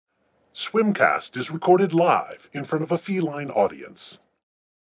Swimcast is recorded live in front of a feline audience.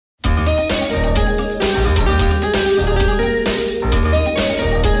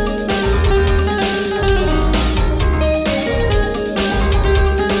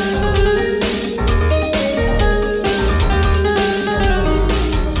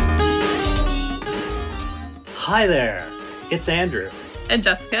 Hi there, it's Andrew. And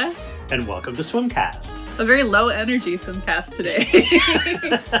Jessica. And welcome to Swimcast. A very low energy Swimcast today.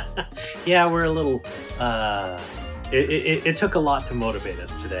 Yeah, we're a little, it took a lot to motivate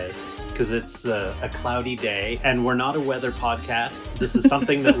us today because it's a cloudy day and we're not a weather podcast. This is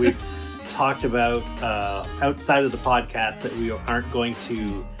something that we've talked about outside of the podcast that we aren't going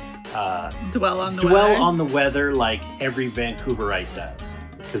to dwell on the weather like every Vancouverite does.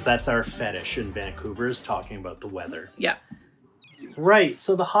 Because that's our fetish in Vancouver, is talking about the weather. Yeah. Right,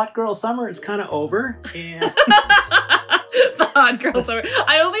 so the hot girl summer is kind of over, and... The hot girl summer.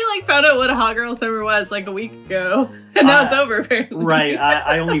 I only found out what a hot girl summer was a week ago, and now it's over, apparently. Right,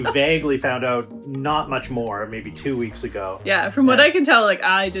 I only vaguely found out not much more, maybe 2 weeks ago. Yeah, from what I can tell,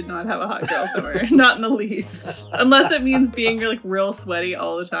 I did not have a hot girl summer. Not in the least. Unless it means being, real sweaty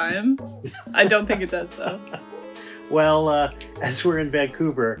all the time. I don't think it does, though. Well, as we're in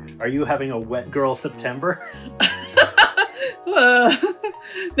Vancouver, are you having a wet girl September?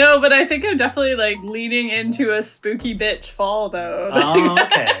 No, but I think I'm definitely leaning into a spooky bitch fall, though. Oh,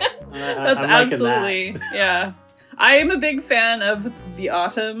 okay. That's I'm absolutely, yeah. I am a big fan of the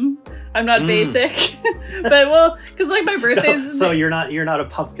autumn. I'm not basic, but because my birthday's. So you're not a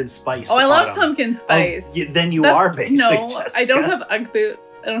pumpkin spice. Oh, I love pumpkin spice. Oh, then you are basic. No, Jessica. I don't have UGG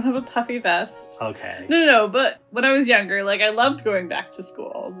boots. I don't have a puffy vest. Okay. No, but when I was younger, I loved going back to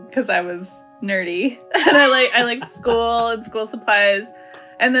school because I was nerdy and I liked school and school supplies.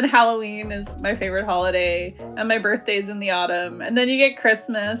 And then Halloween is my favorite holiday, and my birthday's in the autumn. And then you get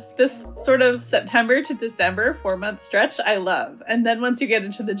Christmas. This sort of September to December 4-month stretch I love. And then once you get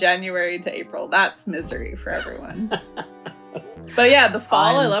into the January to April, that's misery for everyone. But yeah, the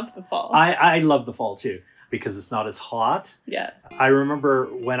fall, I love the fall. I love the fall too, because it's not as hot. Yeah. I remember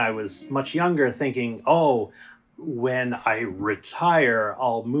when I was much younger thinking, when I retire,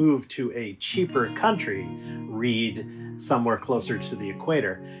 I'll move to a cheaper country, read somewhere closer to the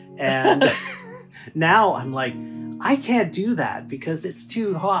equator. And now I'm like, I can't do that because it's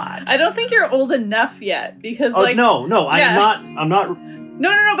too hot. I don't think you're old enough yet because no, yeah. I'm not.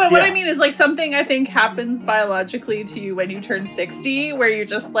 No, but what I mean is something I think happens biologically to you when you turn 60, where you're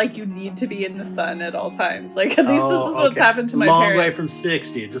just you need to be in the sun at all times. At least this is what's happened to my parents. Long way from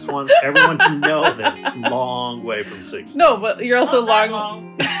 60. I just want everyone to know this. Long way from 60. No, but you're also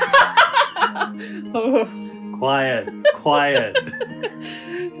long. Oh. Quiet.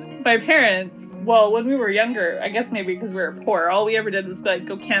 My parents, well, when we were younger, I guess maybe because we were poor, all we ever did was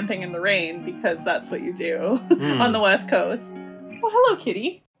go camping in the rain because that's what you do on the West Coast. Well, hello,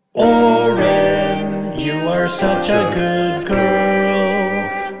 kitty. Oren, you are such a good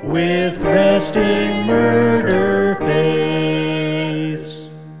girl with resting murder face.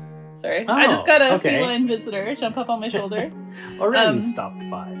 Sorry, I just got a feline visitor jump up on my shoulder. Oren stopped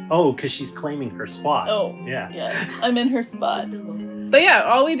by. Oh, because she's claiming her spot. Oh, yeah, I'm in her spot. But yeah,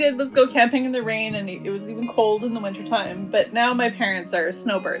 all we did was go camping in the rain, and it was even cold in the wintertime. But now my parents are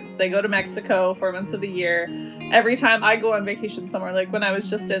snowbirds. They go to Mexico 4 months of the year. Every time I go on vacation somewhere, when I was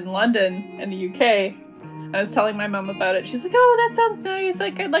just in London in the UK, I was telling my mom about it. She's like, "Oh, that sounds nice.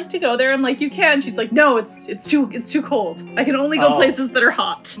 I'd like to go there." I'm like, "You can." She's like, "No, it's too cold. I can only go places that are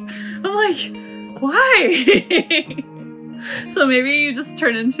hot." I'm like, "Why?" So maybe you just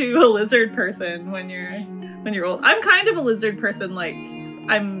turn into a lizard person when you're old. I'm kind of a lizard person.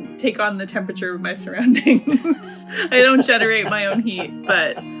 I'm take on the temperature of my surroundings. I don't generate my own heat,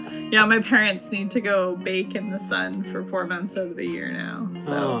 but yeah, my parents need to go bake in the sun for 4 months out of the year now.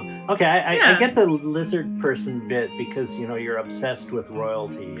 So okay, I get the lizard person bit because you're obsessed with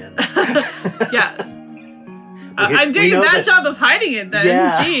royalty and yeah. I'm doing a bad job of hiding it then.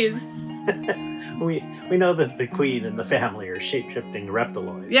 Yeah. Jeez. We know that the queen and the family are shape-shifting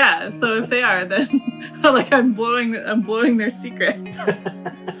reptiloids. Yeah, so if they are, then I'm blowing their secret.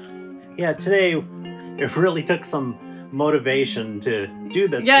 Yeah, today it really took some motivation to do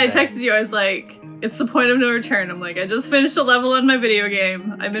this. Yeah, today. I texted you. I was like, it's the point of no return. I'm like, I just finished a level on my video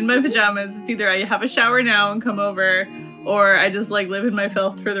game. I'm in my pajamas. It's either I have a shower now and come over, or I just live in my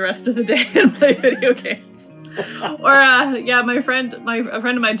filth for the rest of the day and play video games. Or a friend of mine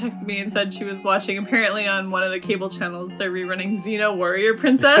texted me and said she was watching, apparently on one of the cable channels, they're rerunning Xena Warrior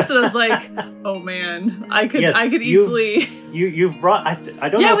Princess, and I was like, oh man, I could easily. You've brought. I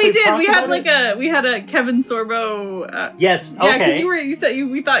don't know. Yeah, if we did. We had had a Kevin Sorbo. Yes. Yeah, okay. because you said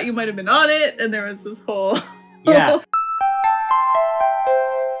we thought you might have been on it, and there was this whole. Yeah.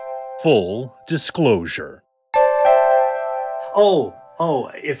 Full disclosure. Oh,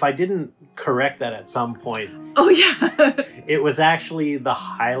 if I didn't correct that at some point. Oh, yeah. It was actually the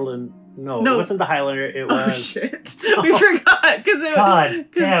Highland. No, it wasn't the Highlander. It was. Oh, shit. We forgot. God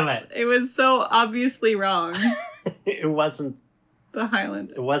damn it. It was so obviously wrong. It wasn't the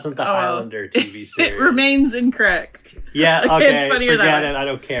Highlander. It wasn't the Highlander TV series. It remains incorrect. Yeah, okay. It's funnier forget that it. I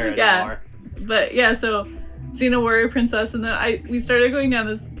don't care anymore. Yeah. But yeah, so Xena Warrior Princess, and then we started going down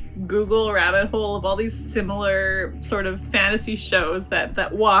this Google rabbit hole of all these similar sort of fantasy shows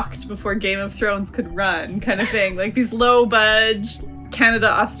that walked before Game of Thrones could run, kind of thing. Like these low budge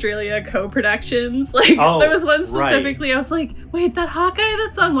Canada-Australia co-productions. Like there was one specifically, right. I was like, wait, that Hawkeye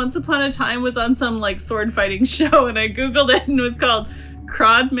that's on Once Upon a Time was on some like sword fighting show, and I Googled it and it was called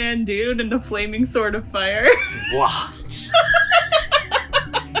Crod Mandoon and the Flaming Sword of Fire. What?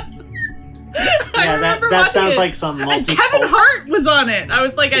 Yeah, that sounds like some and Kevin Hart was on it. I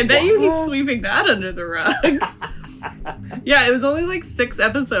was like, I bet you he's sweeping that under the rug. Yeah, it was only like 6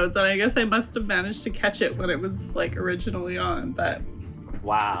 episodes, and I guess I must have managed to catch it when it was like originally on. But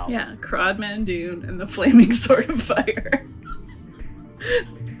wow. Yeah, Crod Mandoon and the Flaming Sword of Fire.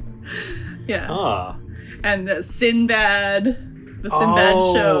 Yeah. Oh. And the Sinbad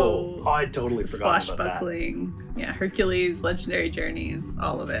show. Oh, I totally forgot about that. Swashbuckling. Yeah, Hercules, Legendary Journeys,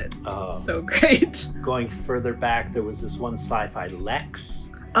 all of it. So great. Going further back, there was this one sci-fi,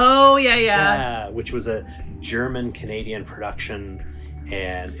 Lex. Oh, yeah. Yeah, which was a German-Canadian production.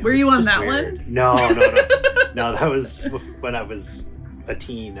 And were you on that weird. one? No. No, that was when I was a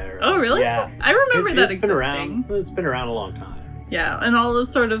teen. Oh, really? Yeah. I remember that existing. It's been around a long time. Yeah, and all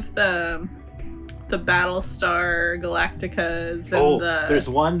those sort of the Battlestar Galacticas and there's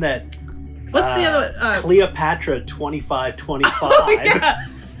one that... What's the other one? Cleopatra 2525. Oh, yeah.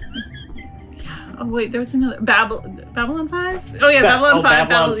 Oh, wait, there was another... Babylon 5? Oh, yeah, Babylon 5.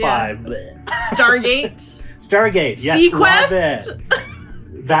 Babylon 5. Yeah. Stargate, yes, Sequest? love it.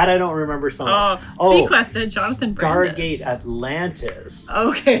 That I don't remember so much. Sequest had Jonathan Brandis. Stargate Atlantis.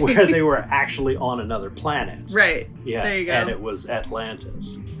 Okay. Where they were actually on another planet. Right. Yeah, there you go. And it was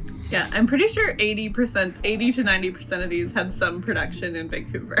Atlantis. Yeah, I'm pretty sure 80 to 90% of these had some production in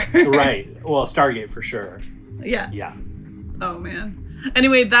Vancouver. Right. Well, Stargate for sure. Yeah. Yeah. Oh, man.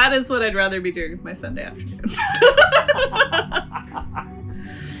 Anyway, that is what I'd rather be doing with my Sunday afternoon.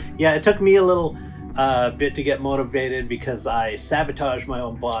 Yeah, it took me a little bit to get motivated because I sabotaged my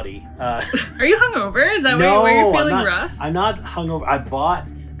own body. Are you hungover? Is that why you're feeling rough? I'm not hungover.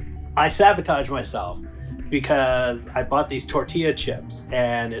 I sabotaged myself because I bought these tortilla chips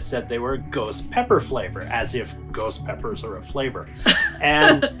and it said they were ghost pepper flavor, as if ghost peppers are a flavor.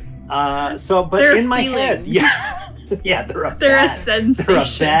 And they're in my head, they're a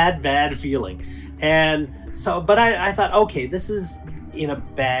sensation. They're a bad feeling. And so, but I thought, okay, this is in a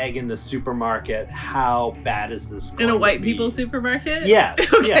bag in the supermarket. How bad is this going to be? In a white people supermarket?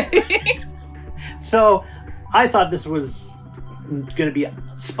 Yes. Okay. Yeah. So I thought this was going to be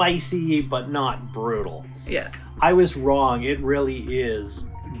spicy, but not brutal. Yeah. I was wrong. It really is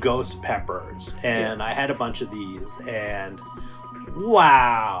ghost peppers. And I had a bunch of these, and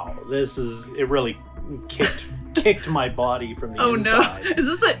wow, it really kicked my body from the inside. No.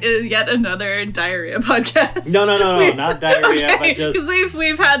 Is this yet another diarrhea podcast? No, not diarrhea, but just... Because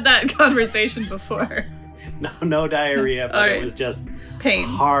we've had that conversation before. No diarrhea, but it was just pain.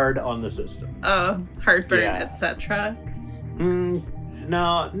 Hard on the system. Heartburn, etc.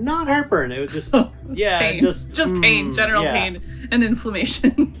 No, not heartburn. It was just, pain. Just pain, general pain and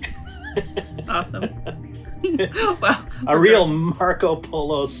inflammation. Awesome. Wow. A real Marco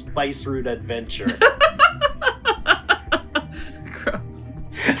Polo spice route adventure. Gross.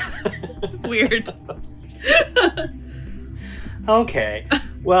 Weird. Okay.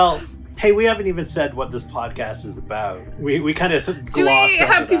 Well, hey, we haven't even said what this podcast is about. We kind of glossed over that. Do we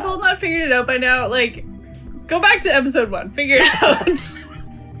have people not figured it out by now? Like, go back to episode 1. Figure it out.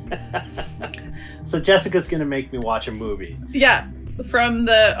 So Jessica's going to make me watch a movie. Yeah. From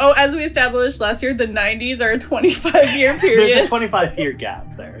as we established last year, the 90s are a 25-year period. There's a 25-year gap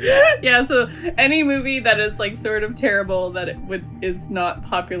there. Yeah. Yeah, so any movie that is like sort of terrible that is not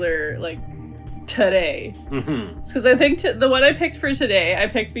popular like today. Mm-hmm. Because I think the one I picked for today, I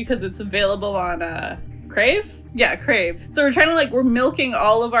picked because it's available on Crave. Yeah, Crave. So we're trying to we're milking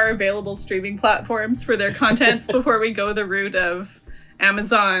all of our available streaming platforms for their contents before we go the route of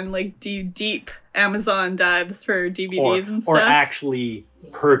Amazon, deep Amazon dives for DVDs and stuff. Or actually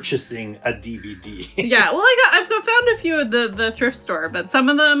purchasing a DVD. Yeah, well, I've found a few at the thrift store, but some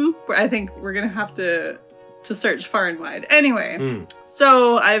of them I think we're gonna have to search far and wide. Anyway,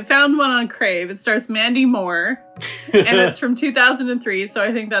 so I found one on Crave. It stars Mandy Moore, and it's from 2003. So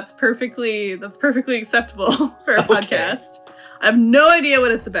I think that's perfectly acceptable for a podcast. I have no idea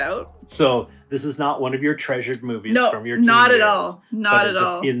what it's about. So this is not one of your treasured movies from your teen not years, at all. Not at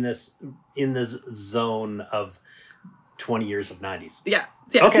all. Just in this zone of 20 years of 90s. Yeah.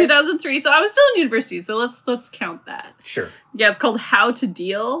 Yeah, okay. 2003. So I was still in university, so let's count that. Sure. Yeah, it's called How to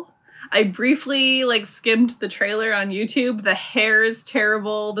Deal. I briefly skimmed the trailer on YouTube. The hair is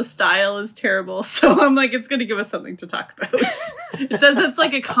terrible. The style is terrible. So I'm it's going to give us something to talk about. It says it's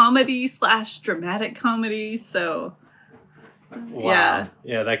a comedy / dramatic comedy. So wow.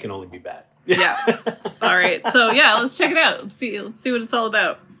 Yeah, that can only be bad. Yeah. All right. So yeah, let's check it out. Let's see what it's all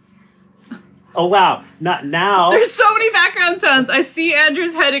about. Oh, wow. Not now. There's so many background sounds. I see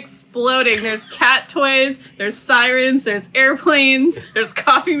Andrew's head exploding. There's cat toys. There's sirens. There's airplanes. There's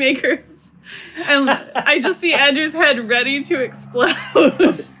coffee makers. And I just see Andrew's head ready to explode.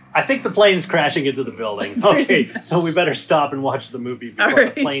 I think the plane's crashing into the building. Okay, so we better stop and watch the movie before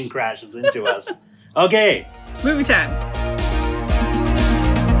the plane crashes into us. Okay. Movie time.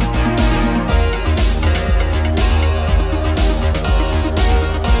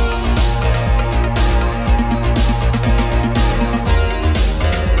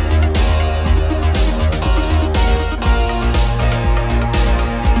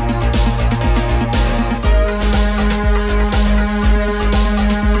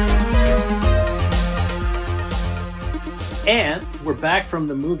 And we're back from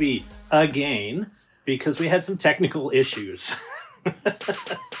the movie again because we had some technical issues.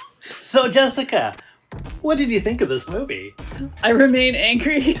 So, Jessica, what did you think of this movie? I remain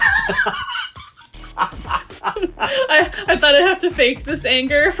angry. I thought I'd have to fake this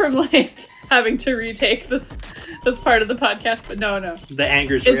anger from having to retake this part of the podcast, but no. The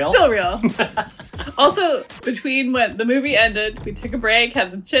anger's it's real? It's still real. Also, between when the movie ended, we took a break, had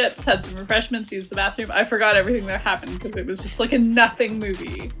some chips, had some refreshments, used the bathroom. I forgot everything that happened because it was just a nothing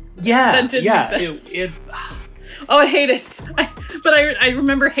movie. Yeah, that didn't exist. Oh, I hate it. But I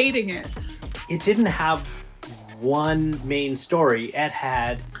remember hating it. It didn't have one main story. It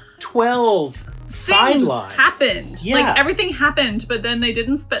had 12 sidelines. Happened. Yeah. Everything happened, but then they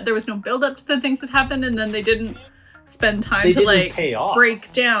didn't there was no build up to the things that happened, and then they didn't spend time to pay off.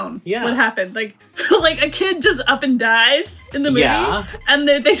 Break down what happened. A kid just up and dies in the movie, and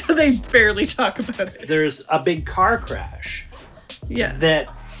they barely talk about it. There's a big car crash. Yeah. That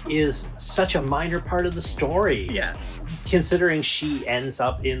is such a minor part of the story. Yeah. Considering she ends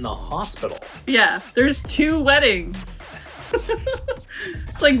up in the hospital. Yeah. There's 2 weddings.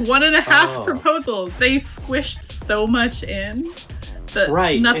 It's 1.5 proposals. They squished so much in that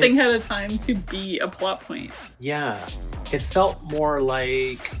nothing had a time to be a plot point. Yeah. It felt more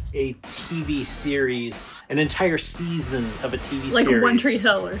like a TV series, an entire season of a TV series. Like One Tree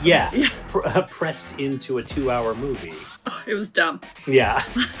Hill or something. Yeah. Pressed into a 2-hour movie. Oh, it was dumb. Yeah.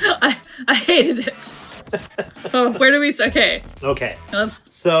 I hated it. Oh, where do we start? Okay.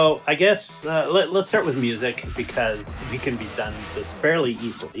 So I guess let's start with music because we can be done this fairly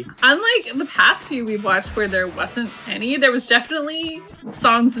easily. Unlike the past few we've watched where there wasn't any, there was definitely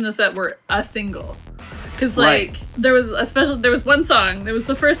songs in this that were a single. Because there was one song, there was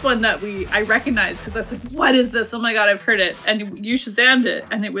the first one that I recognized because I was like, what is this? Oh my God, I've heard it. And you Shazammed it.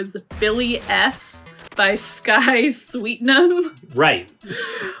 And it was Billy S. by Sky Sweetnum. Right.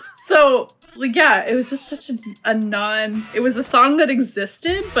 So, it was just such it was a song that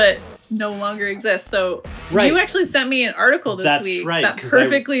existed, but no longer exists. So you actually sent me an article this week that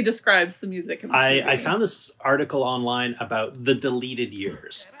perfectly describes the music of this movie. I found this article online about the deleted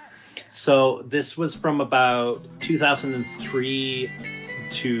years. So this was from about 2003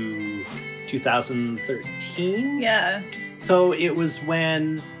 to 2013. Yeah. So it was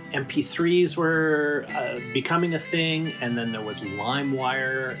when MP3s were becoming a thing, and then there was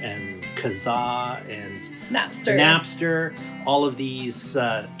LimeWire and Kazaa and Napster, all of these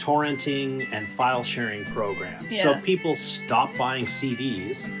torrenting and file sharing programs. Yeah. So people stopped buying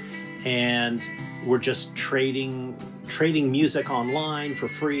CDs and were just trading music online for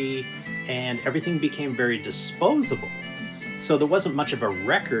free, and everything became very disposable. So there wasn't much of a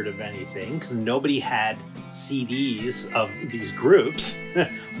record of anything because nobody had CDs of these groups.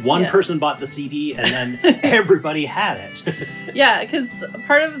 One person bought the CD and then everybody had it. Yeah, because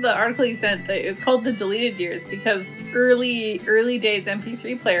part of the article he sent, it was called the deleted years because early days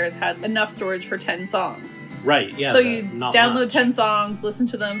MP3 players had enough storage for 10 songs. Right, yeah. So you download much. 10 songs, listen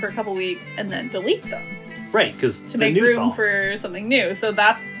to them for a couple weeks, and then delete them. Right, because to make room for something new. So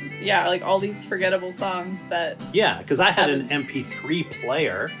that's, like all these forgettable songs that... Yeah, because I had an MP3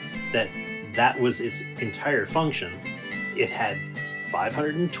 player that was its entire function. It had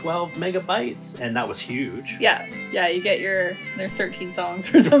 512 megabytes, and that was huge. Yeah, you get their 13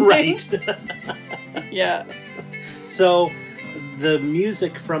 songs or something. Right. Yeah. So the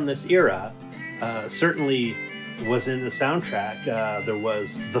music from this era certainly was in the soundtrack. There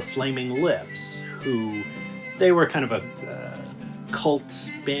was the Flaming Lips, who they were kind of a cult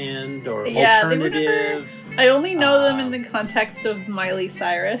band or alternative. I only know them in the context of Miley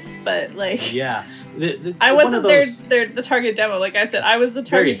Cyrus, but like... Yeah. I wasn't the target demo. Like I said, I was the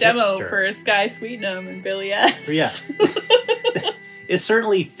target demo for Sky Sweetnam and Billy S. Yeah. It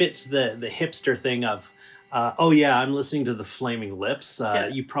certainly fits the hipster thing of, I'm listening to the Flaming Lips.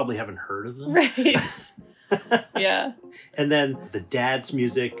 You probably haven't heard of them. Right. Yeah. And then the dad's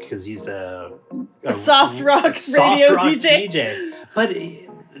music, because he's a soft rock radio DJ. But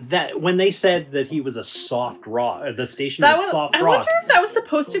that when they said that he was a soft rock, the station was soft rock. I wonder if that was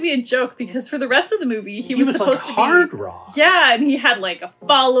supposed to be a joke, because for the rest of the movie, he was supposed like to hard be rock. Yeah, and he had like a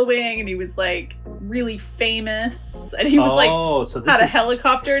following, and he was like really famous, and he was had a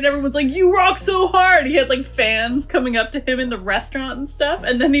helicopter, and everyone's like, "You rock so hard!" He had like fans coming up to him in the restaurant and stuff,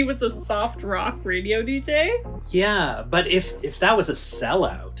 and then he was a soft rock radio DJ. Yeah, but if that was a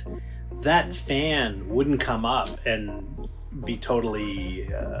sellout, that fan wouldn't come up and be totally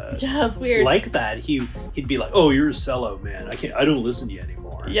it's weird like that. He'd be like, "Oh, you're a sellout, man. I don't listen to you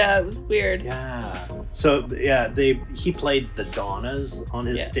anymore." Yeah, it was weird. Yeah. So he played the Donnas on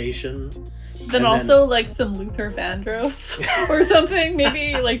his station. Then also like some Luther Vandross or something.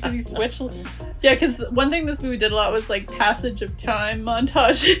 Maybe like did he switch? Yeah, because one thing this movie did a lot was like passage of time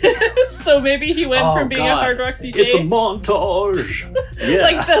montages. So maybe he went from being a hard rock DJ. It's a montage. Yeah.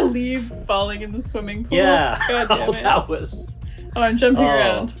 Like the leaves falling in the swimming pool. Yeah. God damn it. That was. Oh, I'm jumping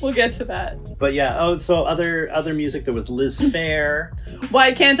around. We'll get to that. But yeah, so other music, there was Liz Phair.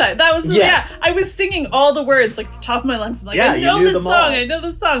 Why Can't I? That was, I was singing all the words, like the top of my lungs. I'm like, I know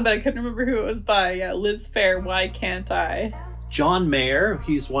this song, but I couldn't remember who it was by. Yeah, Liz Phair, Why Can't I? John Mayer,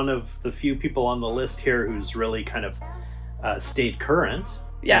 he's one of the few people on the list here who's really kind of stayed current.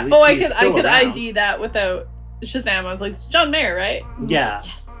 Yeah, I could ID that without Shazam. I was like, it's John Mayer, right? Yeah.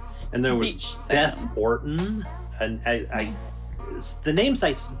 Yes. And there was Beth Orton, and I the names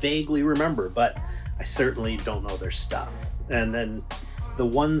I vaguely remember, but I certainly don't know their stuff. And then the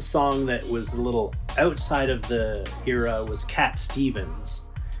one song that was a little outside of the era was Cat Stevens.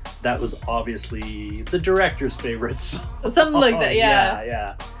 That was obviously the director's favorite song. Something like that,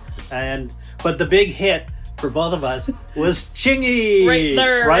 yeah. Yeah. But the big hit for both of us was Chingy.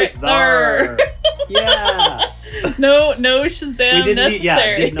 Right there. Yeah. No Shazam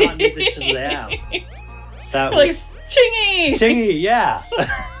necessary. Did not need to Shazam. That was... Like, Chingy! Chingy, yeah.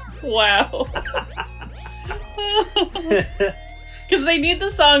 Wow. Because they need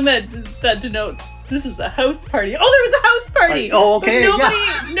the song that denotes this is a house party. Oh, there was a house party! Oh, okay,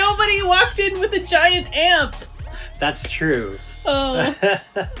 Nobody walked in with a giant amp. That's true. Oh.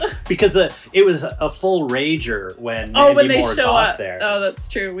 Because it was a full rager when Mandy Moore got there. Oh, that's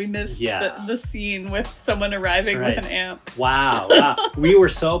true. We missed the scene with someone arriving with an amp. Wow. We were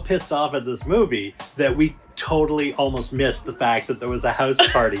so pissed off at this movie that we totally almost missed the fact that there was a house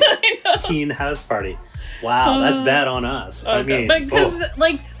party. Teen house party. Wow, that's bad on us. I mean, but because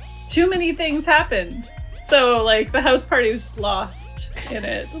too many things happened, so like the house party was just lost in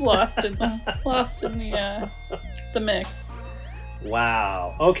it, lost in the mix.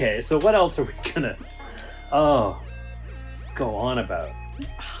 Wow. Okay, so what else are we gonna go on about?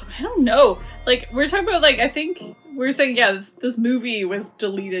 I don't know. Like we're talking about I think we're saying this movie was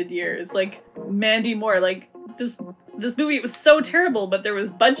deleted years. Like Mandy Moore, like this movie, it was so terrible, but there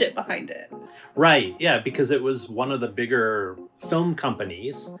was budget behind it. Right, yeah, because it was one of the bigger film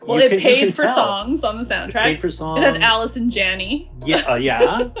companies. Well, it paid for songs on the soundtrack. It paid for songs. It had Allison Janney.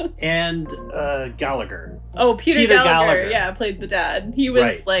 Yeah, and Gallagher. Oh, Peter Gallagher. Yeah, played the dad. He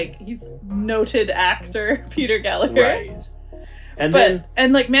was he's noted actor, Peter Gallagher. Right.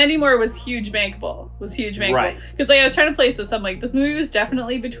 And Mandy Moore was huge bankable. Right. Because I was trying to place this. I'm like, this movie was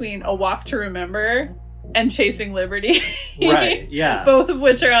definitely between A Walk to Remember and Chasing Liberty. Right, yeah. Both of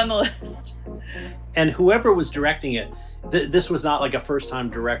which are on the list. And whoever was directing it, this was not like a first-time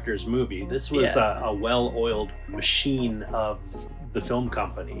director's movie. This was a well-oiled machine of the film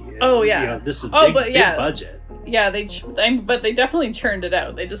company. Oh, yeah. You know, this is big budget. Yeah, but they definitely churned it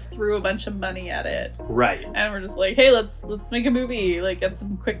out. They just threw a bunch of money at it. Right. And we're just like, hey, let's make a movie, like get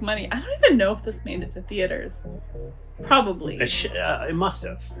some quick money. I don't even know if this made it to theaters. Probably. It must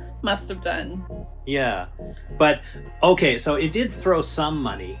have. Must have done. Yeah. But, okay, so it did throw some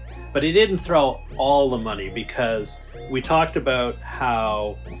money, but it didn't throw all the money because we talked about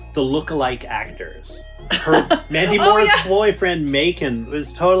how the lookalike actors, Mandy Moore's boyfriend Macon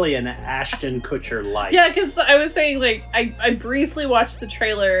was totally an Ashton Kutcher light. Yeah, because I was saying, like, I briefly watched the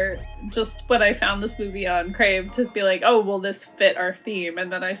trailer just when I found this movie on Crave to be like, oh, will this fit our theme?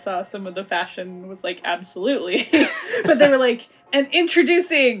 And then I saw some of the fashion was like, absolutely. But they were like, and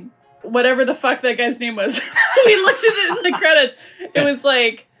introducing whatever the fuck that guy's name was. We looked at it in the credits. It was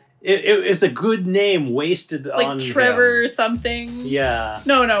like... It was a good name wasted like on Trevor him. or something. Yeah.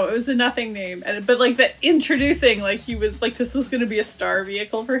 No, it was a nothing name. But like the introducing, like he was like this was gonna be a star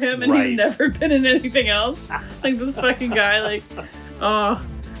vehicle for him, and he's never been in anything else. Like this fucking guy, like,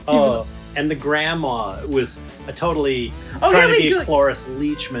 and the grandma was a totally trying to be a Cloris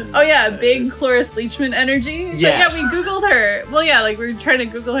Leachman. Oh yeah, big Cloris Leachman energy. Yes. But yeah, we Googled her. Well, yeah, like we were trying to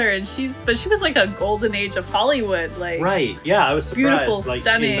Google her, and she was like a golden age of Hollywood, like right. Yeah, I was surprised. Beautiful, like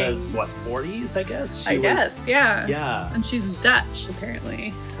stunning. In the 40s, I guess. Yeah. Yeah. And she's Dutch,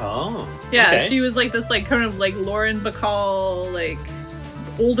 apparently. Oh. Yeah, okay. she was like this, like kind of like Lauren Bacall, like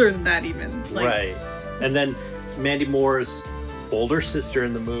older than that even. Like, right. And then Mandy Moore's older sister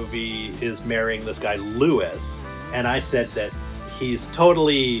in the movie is marrying this guy Lewis, and I said that he's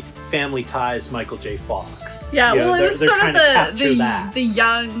totally Family Ties Michael J. Fox. Yeah, well, it was sort of the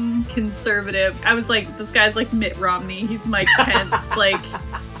young conservative. I was like, this guy's like Mitt Romney. He's Mike Pence. Like,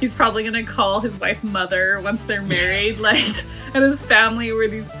 he's probably gonna call his wife mother once they're married. Like, and his family were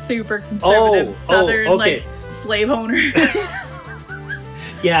these super conservative Southern like slave owners.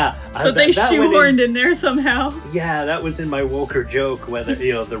 Yeah, but they shoehorned in there somehow. Yeah, that was in my Woker joke. Whether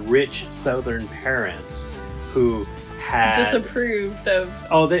the rich Southern parents who had disapproved of.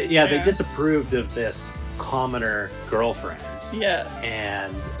 Oh, they disapproved of this commoner girlfriend. Yeah,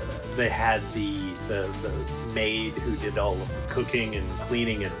 and they had the maid who did all of the cooking and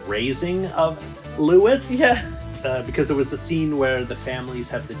cleaning and raising of Lewis. Yeah, because it was the scene where the families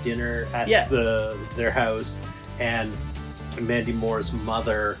have the dinner at their house and Mandy Moore's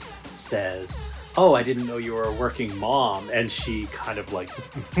mother says, "Oh, I didn't know you were a working mom," and she kind of like,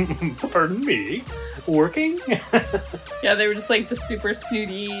 "Pardon me, working?" Yeah, they were just like the super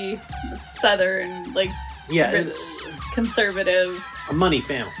snooty Southern, like rich, conservative, a money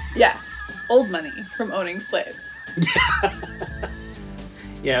family. Yeah, old money from owning slaves.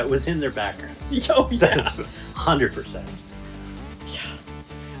 Yeah, it was in their background. Oh yeah, that's 100%. Yeah.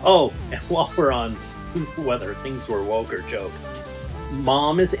 Oh, and while we're on whether things were woke or joke,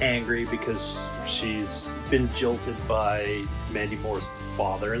 Mom is angry because she's been jilted by Mandy Moore's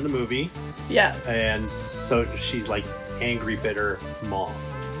father in the movie. Yeah. And so she's like angry, bitter mom.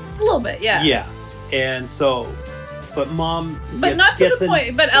 A little bit, yeah. Yeah. And so, but Mom not to the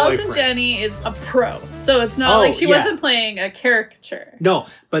point, but Allison Janney is a pro. So it's not like she wasn't playing a caricature. No,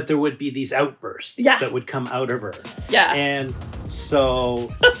 but there would be these outbursts that would come out of her. Yeah. And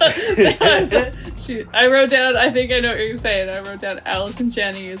so... I wrote down, I think I know what you're saying. I wrote down, Allison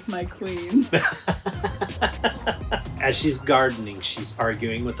Janney is my queen. As she's gardening, she's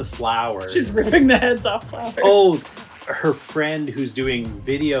arguing with the flowers. She's ripping the heads off flowers. Oh, her friend who's doing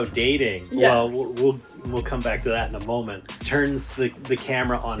video dating. Yeah. Well, we'll come back to that in a moment. Turns the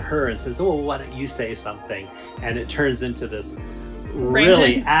camera on her and says, "Oh, why don't you say something?" And it turns into this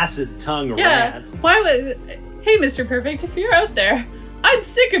really acid tongue rant. Why would? Hey, Mr. Perfect, if you're out there, I'm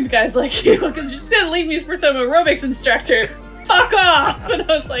sick of guys like you because you're just gonna leave me for some aerobics instructor. Fuck off! And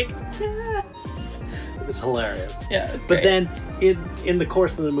I was like, yes. It was hilarious. Yeah, it's great. But then in the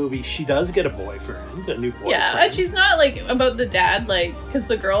course of the movie, she does get a boyfriend, a new boyfriend. Yeah, and she's not like about the dad, like, because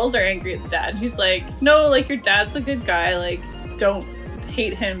the girls are angry at the dad. She's like, no, like, your dad's a good guy. Like, don't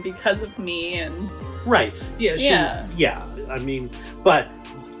hate him because of me. And right. Yeah. I mean, but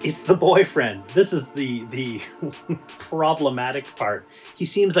it's the boyfriend. This is the problematic part. He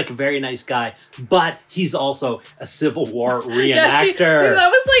seems like a very nice guy, but he's also a Civil War reenactor. That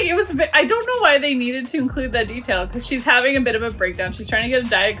was like, it was, I don't know why they needed to include that detail, because she's having a bit of a breakdown. She's trying to get a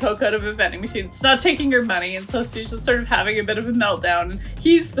Diet Coke out of a vending machine. It's not taking her money, and so she's just sort of having a bit of a meltdown. And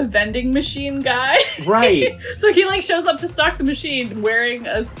he's the vending machine guy. Right. So he like shows up to stock the machine wearing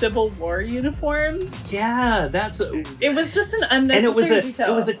a Civil War uniform. Yeah, it was just an unnecessary detail.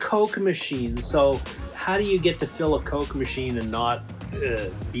 It was a Coke machine, so how do you get to fill a Coke machine and not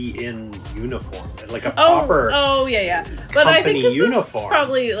be in uniform, like a Oh, proper yeah. But I think company 'cause uniform? this is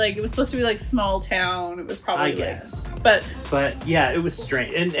probably like it was supposed to be like small town. It was probably I like, guess. but But yeah, it was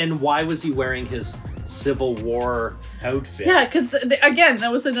strange. And why was he wearing his Civil War outfit? yeah, because again,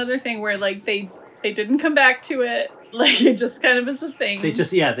 that was another thing where like they didn't come back to it. Like it just kind of is a thing. They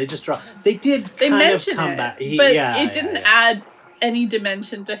just dropped. They did They kind of mentioned come it, back. but it didn't add any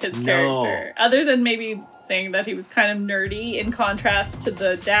dimension to his No. character, other than maybe saying that he was kind of nerdy in contrast to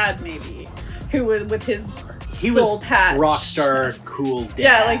the dad, maybe, who was with his He soul was patch. rock star, cool dad.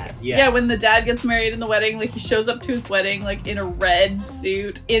 Yeah, like yes. yeah, when the dad gets married in the wedding, like he shows up to his wedding like in a red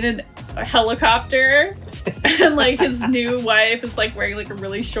suit in a helicopter, and like his new wife is like wearing like a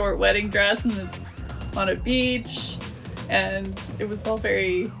really short wedding dress, and it's on a beach, and it was all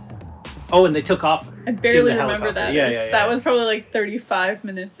very. Oh, and they took off. I barely in the remember helicopter. that. Yeah. That was probably like 35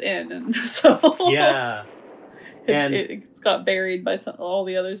 minutes in, and so Yeah. And it got buried by all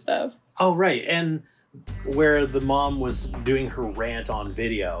the other stuff. oh right, and where the mom was doing her rant on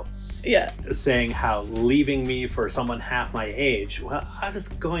video, Yeah, saying how leaving me for someone half my age. Well, I was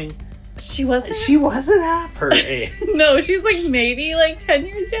going. she wasn't. She wasn't half her age. No, she's like maybe like 10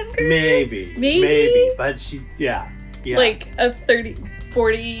 years younger. Maybe, but she, yeah. Like a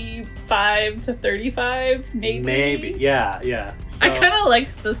 45 to 35, maybe. Yeah. So, I kind of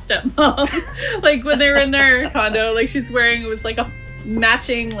liked the stepmom. Like when they were in their condo, like she's wearing, it was like a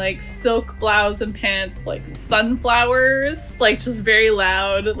matching like silk blouse and pants, like sunflowers, like just very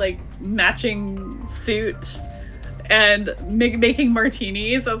loud, like matching suit, and making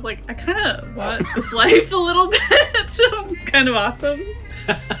martinis. I was like, I kind of want this life a little bit. It's kind of awesome.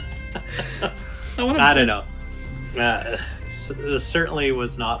 I don't know. Certainly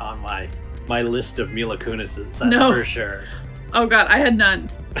was not on my list of Mila Kunises. That's No. for sure. Oh god, I had none.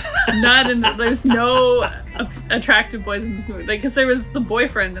 There's no attractive boys in this movie. Like, because there was the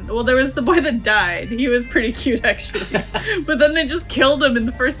boyfriend. Well, there was the boy that died. He was pretty cute, actually. But then they just killed him in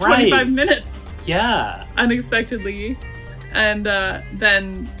the first 25 Right. minutes, Yeah. unexpectedly. And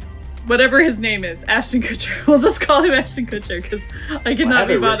then, whatever his name is, Ashton Kutcher. We'll just call him Ashton Kutcher, because I cannot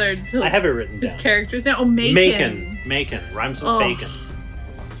be bothered to I have it written his down. characters now. Oh, Macon. Macon. Rhymes with Oh. bacon.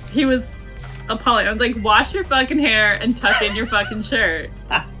 He was appalling. I was like, wash your fucking hair and tuck in your fucking shirt.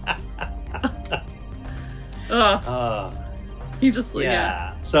 Ugh. He just,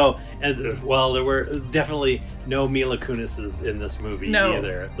 yeah. So, as well, there were definitely no Mila Kunises in this movie No.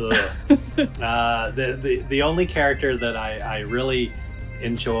 either. The only character that I really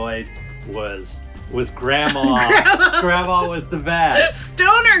enjoyed was Grandma. Grandma was the best.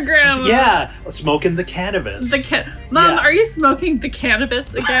 Stoner grandma. Yeah, smoking the cannabis. Mom, Yeah. are you smoking the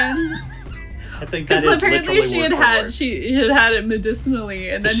cannabis again? I think that Because is apparently literally she word for word. had it medicinally,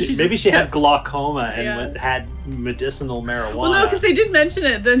 and then she maybe just she had kept- glaucoma and Yeah. had medicinal marijuana. Well, no, because they did mention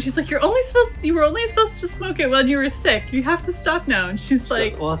it. Then she's like, you were only supposed to smoke it when you were sick. You have to stop now. And she's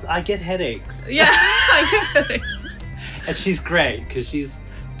like, well, I get headaches. yeah, I get it. And she's great because she's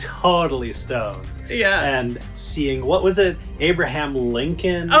totally stoned. Yeah. And seeing, what was it, Abraham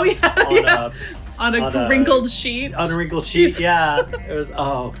Lincoln? Oh yeah. On On a wrinkled sheet. a wrinkled sheet. She's- Yeah. It was.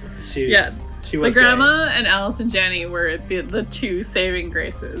 Yeah. She The was grandma and Allison Janney were the two saving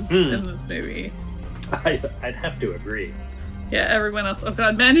graces Hmm. in this movie. Great. I'd have to agree. Yeah, everyone else. Oh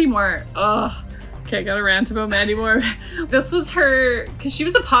god, Mandy Moore. Oh, okay, gotta rant about Mandy Moore. This was her, because she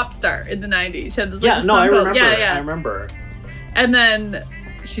was a pop star in the 90s. She had this, like, Yeah. this No, song I called- remember. Yeah. I remember. And then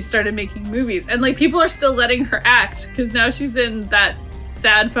she started making movies, and like people are still letting her act because now she's in that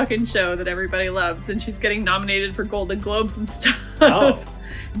sad fucking show that everybody loves, and she's getting nominated for Golden Globes and stuff. Oh.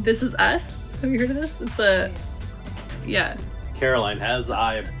 This Is Us. Have you heard of this? Yeah. Caroline has.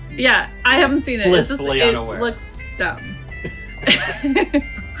 I haven't seen it. Blissfully it unaware. looks dumb.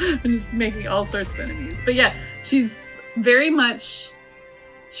 I'm just making all sorts of enemies. But yeah, she's very much.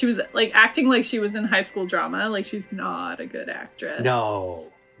 She was like acting like she was in high school drama. Like she's not a good actress. No.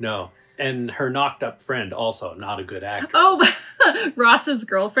 And her knocked up friend also not a good actress. Oh, Ross's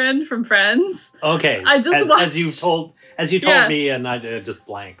girlfriend from Friends. Okay. I just watched- as you told Yeah. me, and I just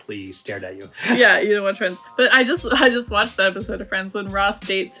blankly stared at you. Yeah, you know what Friends. But I just watched that episode of Friends when Ross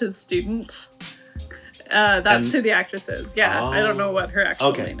dates his student. That's And- who the actress is. Yeah, I don't know what her actual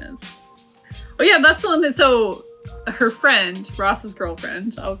Okay. name is. Oh yeah, that's the one that. So her friend, Ross's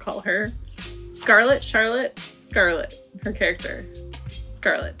girlfriend, I'll call her Scarlett. Her character,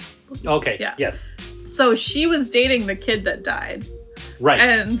 Scarlett. Okay. Yeah. Yes. So she was dating the kid that died. Right.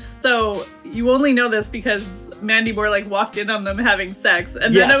 And so you only know this because Mandy Moore like walked in on them having sex,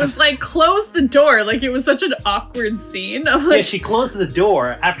 and then Yes. I was like, close the door. Like it was such an awkward scene. Of Yeah, like, she closed the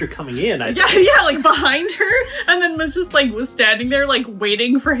door after coming in. I think. yeah, like behind her, and then was just like was standing there like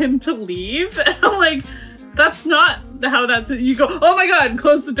waiting for him to leave. And I'm like, that's not how that's. You go, oh my god, and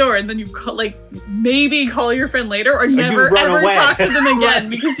close the door, and then you like maybe call your friend later, or never run ever away. talk to them again Right.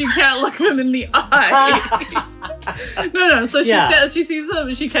 because you can't look them in the eye. No. So Yeah. she sees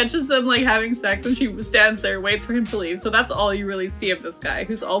them, she catches them like having sex, and she stands there, waits for him to leave. So that's all you really see of this guy,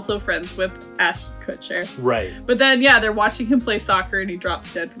 who's also friends with Ashton Kutcher. Right. But then, yeah, they're watching him play soccer, and he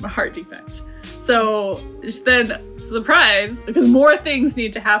drops dead from a heart defect. So then, surprise, because more things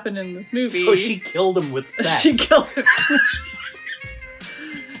need to happen in this movie. So she killed him with sex. She killed him.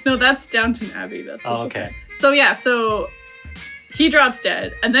 No, that's Downton Abbey. That's Oh, okay. So yeah, so he drops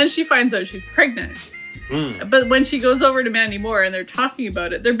dead, and then she finds out she's pregnant. Mm. But when she goes over to Mandy Moore and they're talking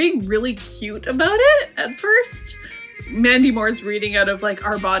about it, they're being really cute about it at first. Mandy Moore's reading out of like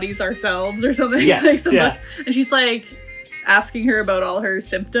Our Bodies, Ourselves or something. Yes, like some yeah. book. And she's like asking her about all her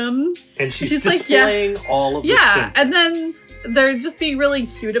symptoms. And she's like, displaying all of the symptoms. and then they're just being really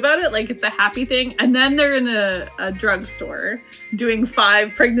cute about it, like it's a happy thing. And then they're in a drugstore doing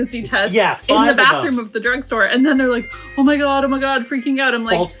 5 pregnancy tests Yeah, 5 in the of them. bathroom of the drugstore. And then they're like, oh my god, freaking out. I'm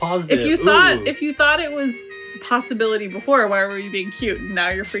False like, positive. if you Ooh. thought it was a possibility before, why were you being cute? And now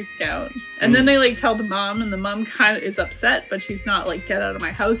you're freaking out. And then they like tell the mom, and the mom kind of is upset, but she's not like, get out of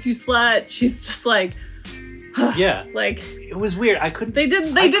my house, you slut. She's just like, Yeah. like It was weird. I couldn't. they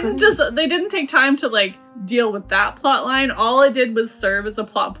didn't take time to like deal with that plot line. All it did was serve as a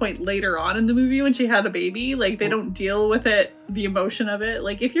plot point later on in the movie when she had a baby. Like they don't deal with it, the emotion of it.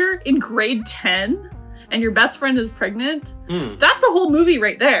 Like if you're in grade 10 and your best friend is pregnant, that's a whole movie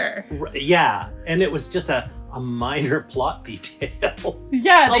right there. Yeah. And it was just a minor plot detail.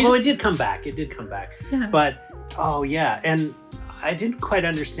 Yeah. Although it did come back. Yeah. But, oh yeah. And I didn't quite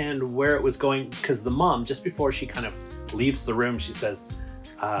understand where it was going, because the mom, just before she kind of leaves the room, she says,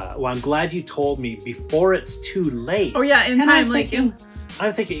 well, I'm glad you told me before it's too late. Oh yeah, in And time.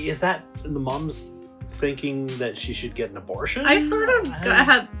 I'm thinking, is that the mom's thinking that she should get an abortion? I sort of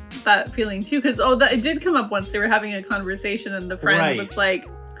had that feeling too, because it did come up once. They were having a conversation, and the friend Right. was like,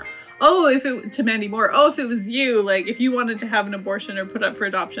 to Mandy Moore, if it was you, like if you wanted to have an abortion or put up for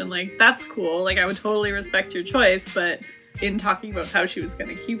adoption, like that's cool. Like I would totally respect your choice, but in talking about how she was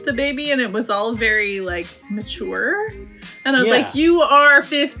going to keep the baby, and it was all very like mature, and I was Yeah. like, you are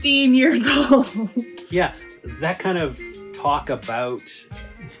 15 years old. Yeah, that kind of talk about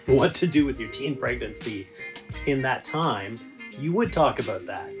what to do with your teen pregnancy in that time, you would talk about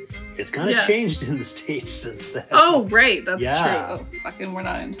that. It's kind of Yeah. changed in the States since then. Oh right, that's Yeah. true. We're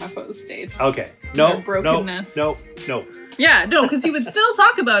not going to talk about the States. Okay. Their No, brokenness. no. Yeah, no, because you would still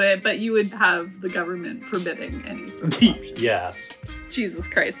talk about it, but you would have the government forbidding any sort of options. Yes. Jesus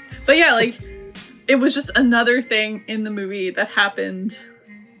Christ. But yeah, like, it was just another thing in the movie that happened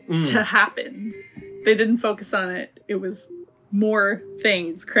to happen. They didn't focus on it. It was more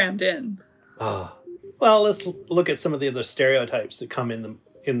things crammed in. Oh. Well, let's look at some of the other stereotypes that come in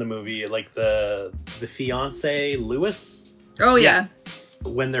the movie, like the fiance, Lewis. Oh, yeah.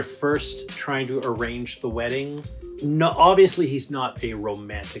 When they're first trying to arrange the wedding, no, obviously he's not a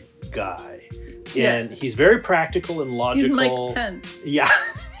romantic guy, and he's very practical and logical. He's Mike Pence. Yeah,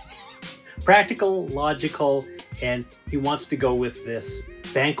 practical, logical, and he wants to go with this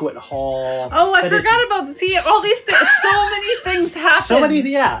banquet hall. Oh, I but forgot about this. See, all these things. So many things happen. so many.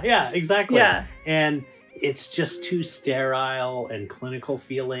 Yeah, exactly. Yeah. And it's just too sterile and clinical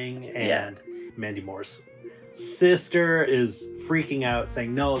feeling, and Mandy Moore's sister is freaking out,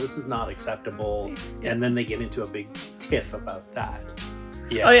 saying, no, this is not acceptable. Yeah. And then they get into a big tiff about that.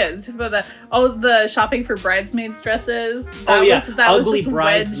 Yeah. Oh, yeah, just about that. Oh, the shopping for bridesmaids dresses. That was ugly just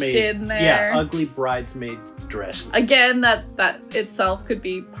bridesmaid. wedged in there. Yeah, ugly bridesmaid dresses. Again, that itself could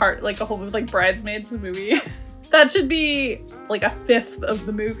be part, like a whole movie, like Bridesmaids, the movie. That should be like a fifth of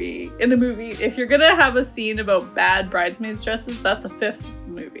the movie. In a movie, if you're gonna have a scene about bad bridesmaids dresses, that's a fifth of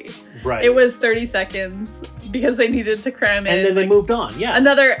the movie. Right. It was 30 seconds because they needed to cram in. And then they moved on. Yeah.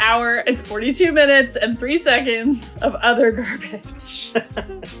 Another hour and 42 minutes and 3 seconds of other garbage.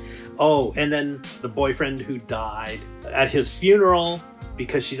 Oh, and then the boyfriend who died at his funeral,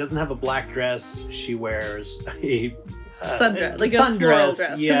 because she doesn't have a black dress, she wears a Sundress, like a floral dress.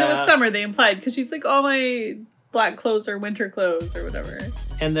 Because it was summer, they implied, because she's like, all my black clothes are winter clothes or whatever.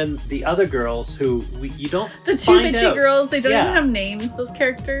 And then the other girls who you don't The two find bitchy out. girls, they don't Yeah. even have names, those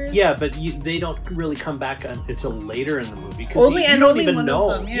characters. Yeah, but they don't really come back until later in the movie, because Only- you and don't only even one of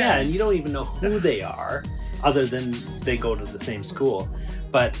know. them, yeah. And you don't even know who they are, other than they go to the same school.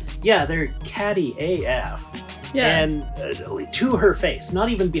 But yeah, they're catty AF. Yeah. And to her face, not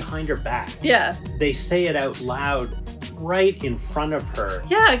even behind her back. Yeah. They say it out loud right in front of her.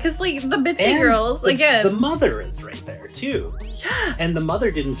 Yeah, because like the bitchy And girls, again. The mother is right there too. Yeah. And the mother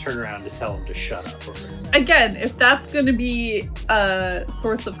didn't turn around to tell him to shut up. Again, if that's going to be a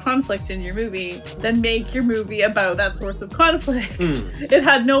source of conflict in your movie, then make your movie about that source of conflict. It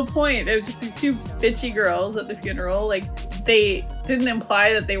had no point. It was just these two bitchy girls at the funeral. Like, they didn't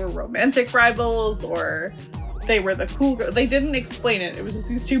imply that they were romantic rivals or they were the cool girls. They didn't explain it. It was just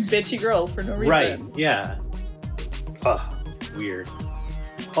these two bitchy girls for no reason. Right, yeah. Oh, weird.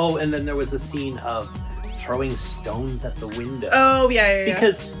 Oh, and then there was a scene of throwing stones at the window. Oh, yeah.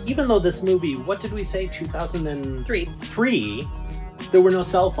 Because even though this movie, what did we say, 2003, there were no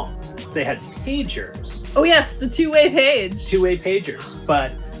cell phones. They had pagers. Oh, yes, the two-way page. Two-way pagers,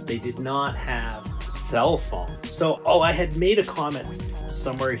 but they did not have cell phones. So, I had made a comment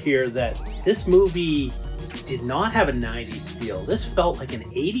somewhere here that this movie did not have a 90s feel. This felt like an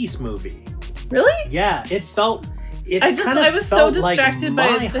 80s movie. Really? Yeah, it felt... I was so distracted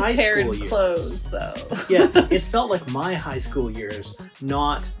by the high hair school and years. clothes, though. Yeah, it felt like my high school years,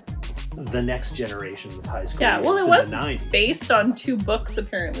 not the next generation's high school years. Yeah, well, it in was the 90s. based on 2 books,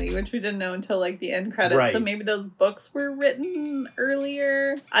 apparently, which we didn't know until, like, the end credits. Right. So maybe those books were written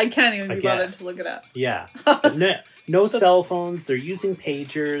earlier. I can't even be bothered to look it up. Yeah. But no cell phones. They're using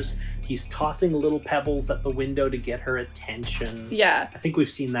pagers. He's tossing little pebbles at the window to get her attention. Yeah. I think we've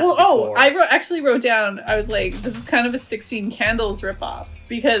seen that Well, before. I actually wrote down, I was like, this is kind of a 16 Candles ripoff.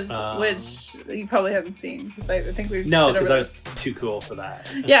 Because, which you probably haven't seen. Because I think we've No, been over because I was this. too cool for that.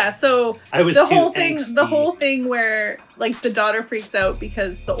 Yeah, so I was the too whole thing, angsty. the whole thing where like the daughter freaks out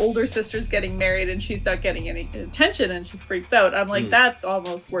because the older sister's getting married and she's not getting any attention and she freaks out. I'm like, that's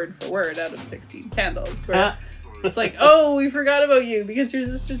almost word for word out of 16 Candles. Where it's like, oh, we forgot about you because your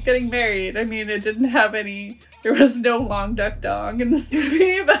sister's getting married. I mean, it didn't have any. There was no long duck dong in this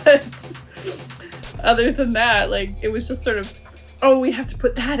movie, but other than that, like it was just sort of. Oh, we have to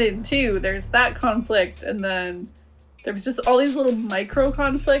put that in too. There's that conflict. And then there was just all these little micro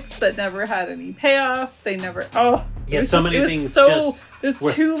conflicts that never had any payoff. They never, Yeah, so many things just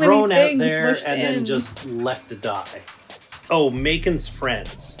were too thrown many out there mushed and in. then just left to die. Oh, Macon's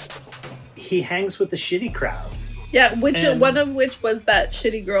friends. He hangs with the shitty crowd. Yeah, and- one of which was that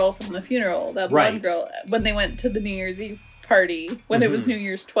shitty girl from the funeral, that blonde Right. girl, when they went to the New Year's Eve party, when it was New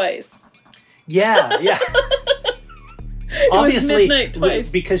Year's twice. Yeah. It Obviously, was midnight twice.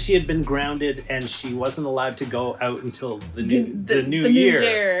 because she had been grounded and she wasn't allowed to go out until the new New year.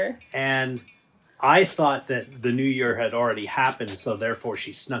 Year. And I thought that the new year had already happened, so therefore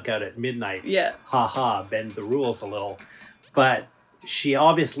she snuck out at midnight. Yeah. Ha, bend the rules a little. But she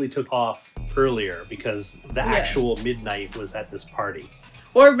obviously took off earlier because the actual midnight was at this party.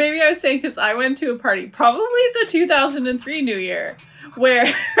 Or maybe I was saying because I went to a party, probably the 2003 New Year, where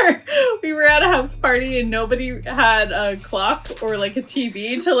we were at a house party and nobody had a clock or like a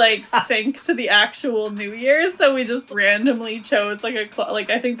TV to like sync to the actual New Year. So we just randomly chose like a clock. Like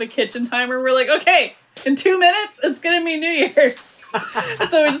I think the kitchen timer, we're like, okay, in 2 minutes, it's going to be New Year's.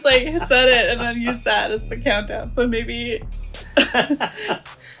 So we just like set it and then used that as the countdown. So maybe...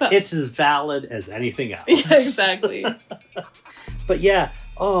 It's as valid as anything else. Yeah, exactly. But yeah,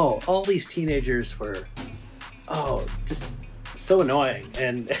 all these teenagers were, just so annoying.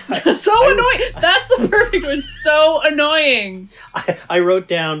 And Annoying. That's the perfect one. So annoying. I wrote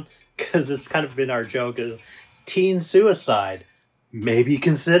down, because it's kind of been our joke, is teen suicide. Maybe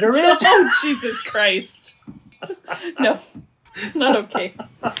consider it. Oh, Jesus Christ. No, it's not okay.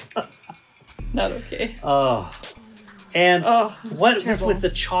 Not okay. And it's what was terrible. with the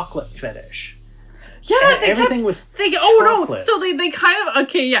chocolate fetish? Yeah, And everything was no. chocolates. So they kind of,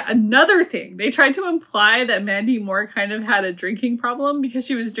 another thing. They tried to imply that Mandy Moore kind of had a drinking problem because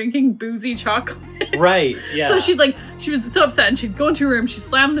she was drinking boozy chocolate. Right, yeah. So she was so upset and she'd go into her room, she'd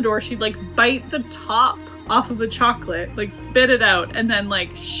slam the door, she'd like bite the top off of a chocolate, like spit it out, and then like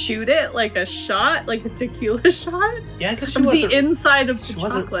shoot it like a shot, like a tequila shot. Yeah, because she Of the wasn't inside of the she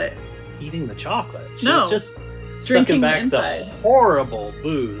wasn't chocolate. eating the chocolate. She No. was just Drinking sucking the back the inside. horrible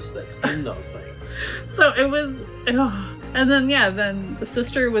booze that's in those things. So it was, and then the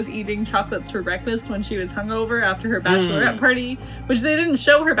sister was eating chocolates for breakfast when she was hungover after her bachelorette party, which they didn't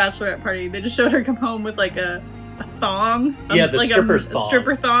show her bachelorette party. They just showed her come home with like a thong. Yeah, the like stripper's a thong.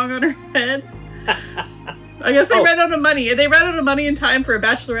 stripper thong on her head. I guess they ran out of money. They ran out of money in time for a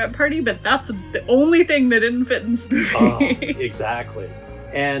bachelorette party, but that's the only thing that didn't fit in this movie. Exactly.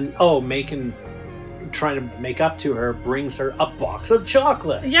 And Macon, trying to make up to her, brings her a box of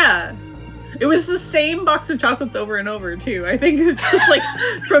chocolate. Yeah. It was the same box of chocolates over and over too. I think it's just like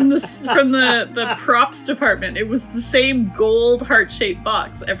from the props department. It was the same gold heart-shaped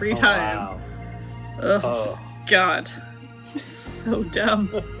box every time. Wow. Oh, God. So dumb.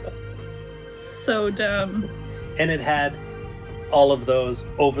 So dumb. And it had all of those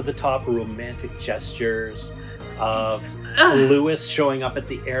over-the-top romantic gestures of Lewis showing up at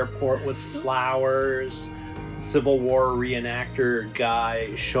the airport with flowers, Civil War reenactor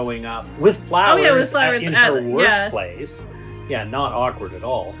guy showing up with flowers, in her workplace. Yeah, not awkward at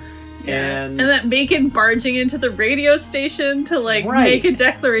all. Yeah. And then Macon barging into the radio station to make a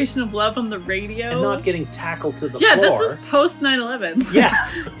declaration of love on the radio. And not getting tackled to the floor. Yeah, this is post 9/11. Yeah.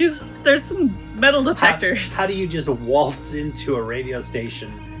 There's some metal detectors. How do you just waltz into a radio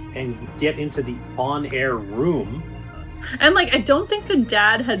station and get into the on-air room? And I don't think the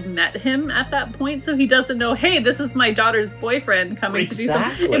dad had met him at that point, so he doesn't know, hey, this is my daughter's boyfriend coming to do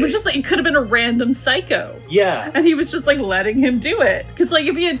something. It was just it could have been a random psycho. Yeah. And he was just letting him do it. Because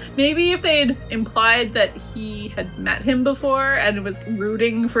if they'd implied that he had met him before and was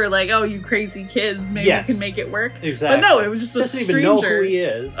rooting for oh, you crazy kids, maybe you can make it work. Exactly. But no, it was just doesn't a stranger. Doesn't even know who he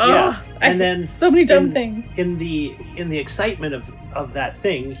is. Oh, yeah. And then so many dumb things. In the excitement of that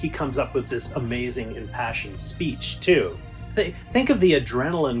thing, he comes up with this amazing impassioned speech too. Think of the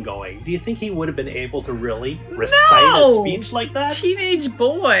adrenaline going. Do you think he would have been able to really recite a speech like that? Teenage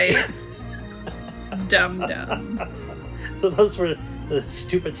boy. Dumb. So those were the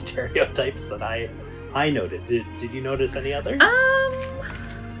stupid stereotypes that I noted. Did you notice any others?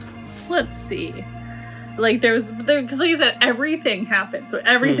 Let's see. Because like I said, everything happened. So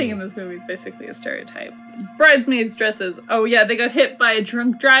everything in this movie is basically a stereotype. Bridesmaids' dresses. Oh yeah, they got hit by a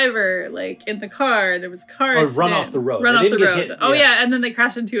drunk driver, in the car. There was a car accident. Run off the road. Run off the road. Hit, oh yeah, and then they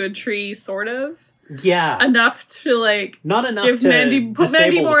crashed into a tree, sort of. Yeah. Enough to not enough give to put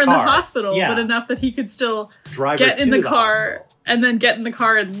Mandy Moore in the hospital, yeah. but enough that he could still drive get her in to the car hospital. And then get in the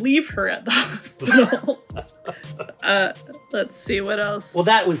car and leave her at the hospital. Let's see what else. Well,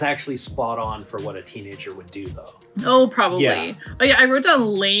 that was actually spot on for what a teenager would do, though. Oh, probably. Yeah. Oh yeah, I wrote down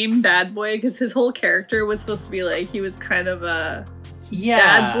lame bad boy because his whole character was supposed to be he was kind of a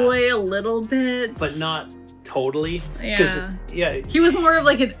bad boy a little bit, but not totally. Yeah. He was more of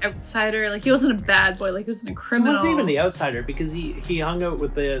an outsider. He wasn't a bad boy. He wasn't a criminal. He wasn't even the outsider because he hung out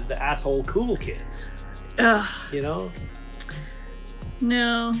with the asshole cool kids. Ugh. You know?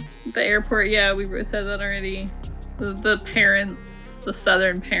 No. The airport, yeah, we said that already. The parents, the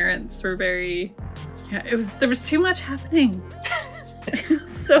Southern parents were very... Yeah, there was too much happening.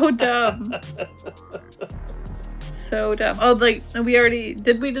 So dumb. So dumb. Oh,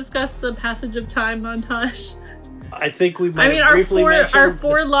 did we discuss the Passage of Time montage? I think we might have briefly mentioned... our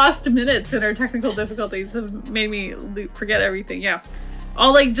 4 lost minutes in our technical difficulties have made me forget everything. Yeah.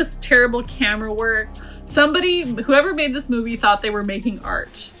 All just terrible camera work. Whoever made this movie thought they were making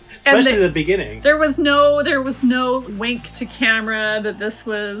art. Especially the beginning. There was no wink to camera that this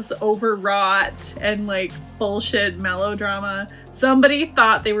was overwrought and bullshit melodrama. Somebody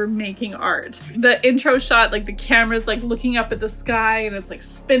thought they were making art. The intro shot, the camera's looking up at the sky and it's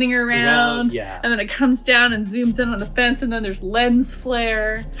spinning around. Yeah. And then it comes down and zooms in on the fence and then there's lens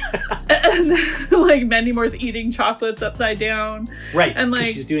flare. And then, Mandy Moore's eating chocolates upside down. Right. And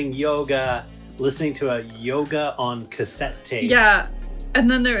she's doing yoga, listening to a yoga on cassette tape. Yeah. And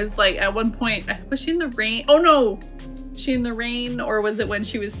then there was at one point, was she in the rain? Oh no, she in the rain, or was it when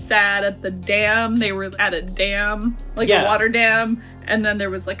she was sad at the dam? They were at a dam, a water dam, and then there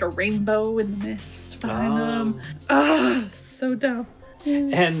was a rainbow in the mist behind them. Oh, so dumb.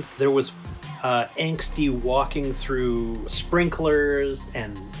 And there was angsty walking through sprinklers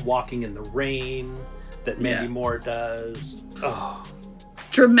and walking in the rain that Mandy Moore does. Oh.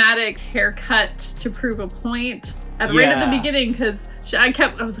 Dramatic haircut to prove a point right at the beginning because I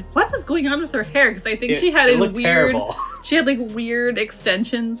was like, what is going on with her hair? Because I think she had weird terrible. She had weird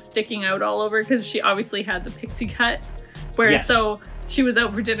extensions sticking out all over because she obviously had the pixie cut. So she was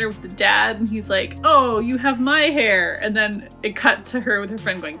out for dinner with the dad and he's like, oh, you have my hair. And then it cut to her with her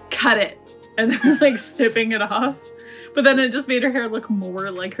friend going, cut it. And then snipping it off. But then it just made her hair look more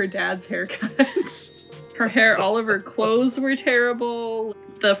like her dad's haircut. Her hair, all of her clothes were terrible.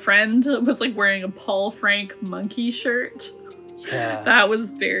 The friend was wearing a Paul Frank monkey shirt. Yeah. That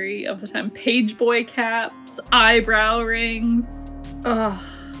was very of the time. Page boy caps, eyebrow rings. Ugh.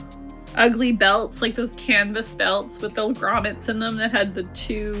 Ugly belts, those canvas belts with the grommets in them that had the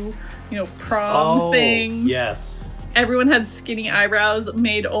 2, prom things. Yes. Everyone had skinny eyebrows,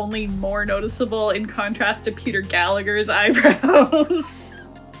 made only more noticeable in contrast to Peter Gallagher's eyebrows.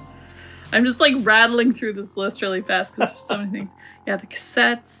 I'm just rattling through this list really fast because there's so many things. Yeah, the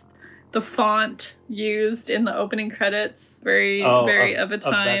cassettes, the font used in the opening credits. Very of a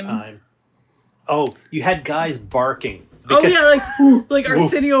time. Of that time. Oh, you had guys barking. Oh yeah, like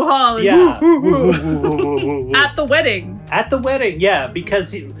Arsenio Hall. And Yeah. At the wedding. At the wedding, yeah,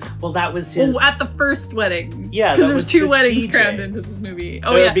 because that was his. At the first wedding. Yeah, because that there's was two the weddings DJs. crammed into this movie.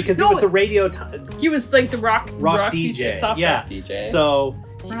 Oh yeah, because it was the radio time. He was like the rock DJ, soft rock DJ. So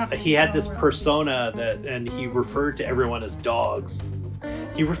he had this persona and he referred to everyone as dogs.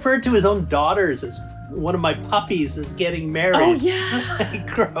 He referred to his own daughters as one of my puppies is getting married. Oh yeah, I was like,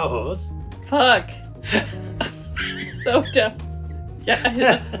 gross. Fuck. So dumb.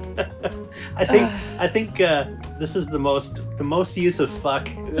 Yeah. I think this is the most use of fuck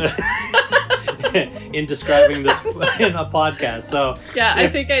in describing this in a podcast. So yeah,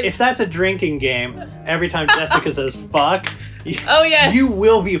 if that's a drinking game, every time Jessica says fuck, you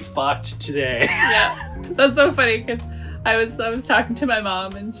will be fucked today. Yeah, that's so funny because I was talking to my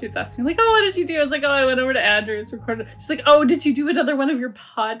mom and she was asking me like, oh, what did you do? I was like, oh, I went over to Andrew's, recorded. She's like, oh, did you do another one of your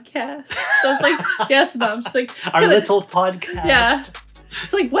podcasts? So I was like, yes, Mom. She's like, our little podcast. Yeah.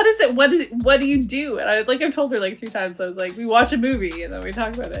 She's like, what is it? What do you do? And I've told her like 3 times. I was like, we watch a movie and then we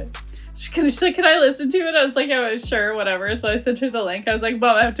talk about it. She's like, can I listen to it? I was like, yeah, sure, whatever. So I sent her the link. I was like,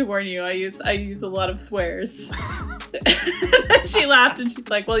 Mom, I have to warn you, I use a lot of swears. And she laughed and she's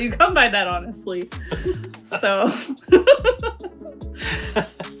like, well, you come by that honestly. So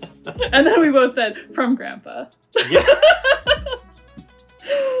and then we both said, from Grandpa. Yeah.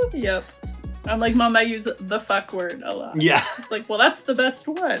 Yep. I'm like, Mom, I use the fuck word a lot. Yeah. It's like, well, that's the best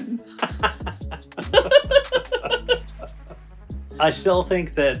one. I still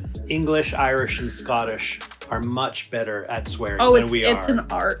think that English, Irish, and Scottish are much better at swearing than we are. It's an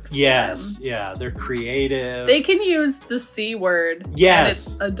art. Yes, yeah, they're creative. They can use the C word.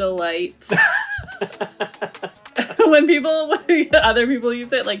 Yes. And it's a delight. When other people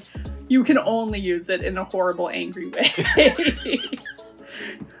use it, like, you can only use it in a horrible, angry way.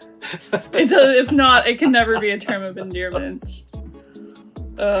 It can never be a term of endearment.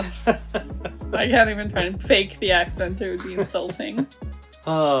 Ugh. I can't even try and fake the accent, it would be insulting.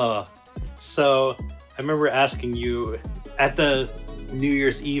 Oh, so I remember asking you at the New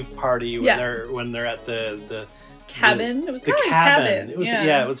Year's Eve party when they're at the cabin. It was the kind of cabin. It was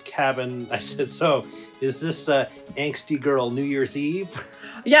it was cabin. I said, so is this angsty girl New Year's Eve?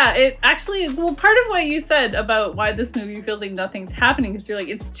 Yeah, it actually, part of what you said about why this movie feels like nothing's happening is you're like,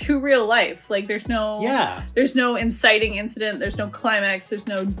 it's too real life. Like, there's no inciting incident, there's no climax, there's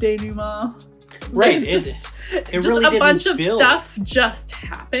no denouement. Right. It really just a bunch of build. stuff just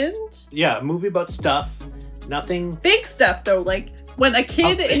happened. Yeah, a movie about stuff, nothing. Big stuff, though. Like, when a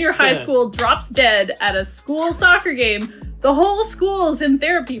kid in your high school drops dead at a school soccer game, the whole school's in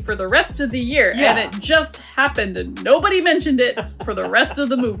therapy for the rest of the year, and it just happened, and nobody mentioned it for the rest of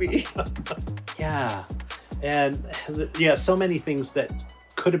the movie. Yeah, and so many things that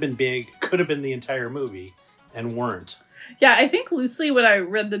could have been big, could have been the entire movie, and weren't. Yeah, I think loosely what I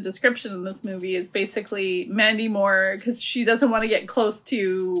read the description in this movie is basically Mandy Moore, because she doesn't want to get close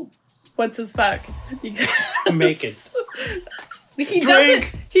to what's his fuck. Make it. He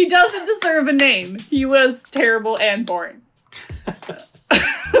doesn't deserve a name. He was terrible and boring.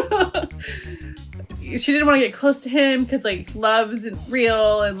 She didn't want to get close to him because like love isn't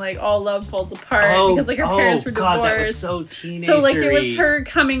real and like all love falls apart because like her parents were divorced. That was so teenagery. So like it was her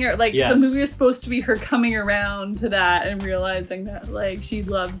coming the movie was supposed to be her coming around to that and realizing that like she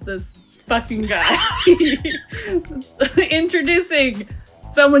loves this fucking guy. Introducing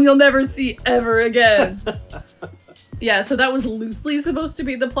someone you'll never see ever again. Yeah, so that was loosely supposed to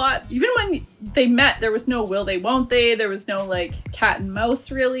be the plot. Even when they met, there was no will they, won't they. There was no, like, cat and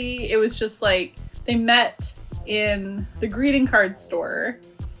mouse, really. It was just, like, they met in the greeting card store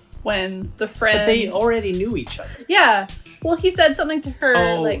when the friend... But they already knew each other. Yeah. Well, he said something to her,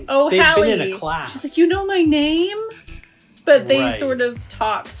 Hallie. They've been in a class. She's like, you know my name? But they sort of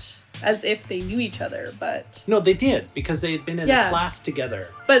talked as if they knew each other, but... No, they did, because they had been in a class together.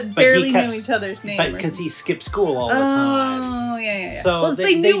 But barely knew each other's name. But because he skipped school all the time. Oh, yeah. So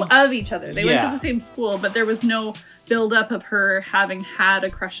they knew of each other. They went to the same school, but there was no build-up of her having had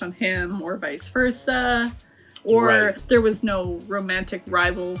a crush on him, or vice versa. Or there was no romantic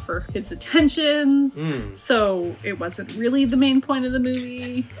rival for his attentions. So it wasn't really the main point of the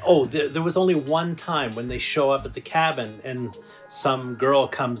movie. Oh, there was only one time when they show up at the cabin and some girl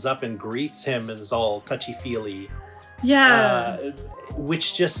comes up and greets him and is all touchy-feely. Yeah.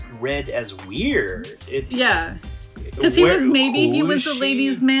 Which just read as weird. Because he was a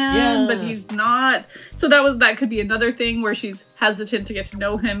ladies' man, but he's not. So that could be another thing where she's hesitant to get to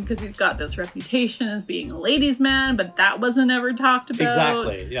know him because he's got this reputation as being a ladies' man, but that wasn't ever talked about.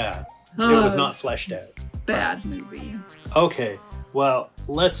 Exactly, yeah. It was not fleshed out. Bad movie. Okay, well,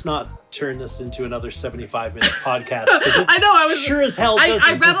 let's not turn this into another 75-minute podcast. 'Cause it I know. I was sure as hell I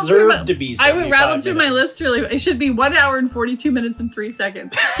doesn't rattled through deserve to be 75 I would rattle through my minutes. list really. It should be 1 hour and 42 minutes and 3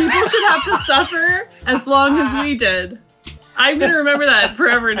 seconds. People should have to suffer as long as we did. I'm gonna remember that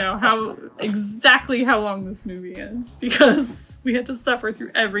forever now. How long this movie is, because we had to suffer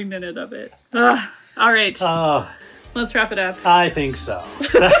through every minute of it. Ugh. All right, let's wrap it up. I think so.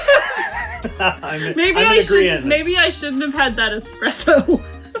 Maybe I'm I in should. agreement. Maybe I shouldn't have had that espresso.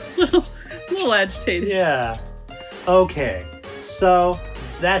 little agitated. Yeah. Okay. So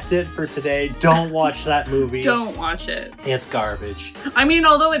that's it for today. Don't watch that movie. Don't watch it. It's garbage. I mean,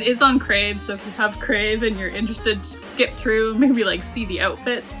 although it is on Crave, so if you have Crave and you're interested, just skip through, maybe like see the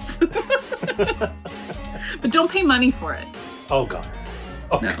outfits. But don't pay money for it. Oh god.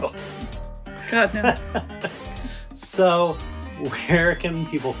 Oh No. god. God, no. So where can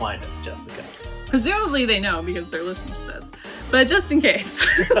people find us, Jessica? Presumably they know because they're listening to this. But just in case.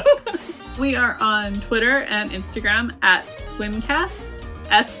 We are on Twitter and Instagram at Swimcast,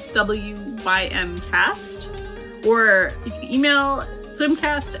 SWYMcast. Or you can email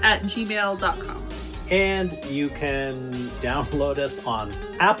swimcast@gmail.com. And you can download us on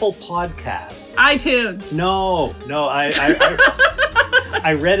Apple Podcasts. iTunes. No,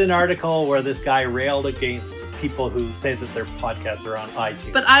 I read an article where this guy railed against people who say that their podcasts are on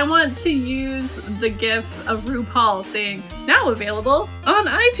iTunes. But I want to use the gif of RuPaul saying, now available on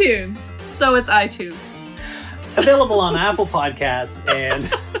iTunes. So it's iTunes. Available on Apple Podcasts and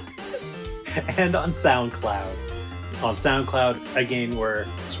on SoundCloud. On SoundCloud, again, we're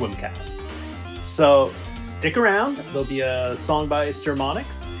Swimcast. So stick around. There'll be a song by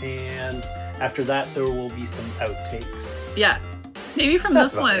Sturmonix, and after that, there will be some outtakes. Yeah. Maybe from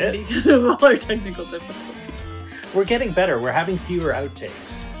That's this about one it. because of all our technical difficulties. We're getting better. We're having fewer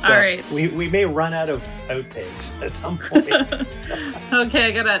outtakes. So All right. We may run out of outtakes at some point.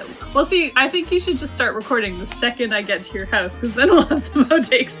 Okay, well, see, I think you should just start recording the second I get to your house, because then we'll have some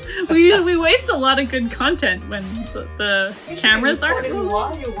outtakes. We waste a lot of good content when the cameras aren't recording rolling.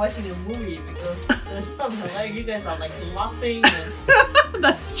 while you're watching a movie, because there's some hilarious. You guys are like laughing and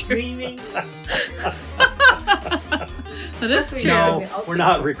That's true. screaming. That is true. No, we're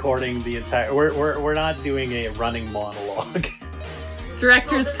not recording the entire. We're not doing a running monologue.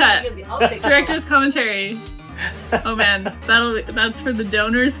 Director's No, cut. that's not the outtakes. Director's commentary. Oh man, that's for the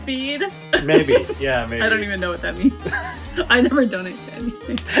donors feed. Maybe, yeah, maybe. I don't even know what that means. I never donate to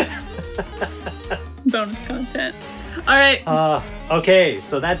anything. Bonus content. All right, Okay,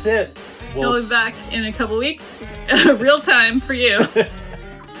 so that's it. we'll be back in a couple weeks. Real time for you.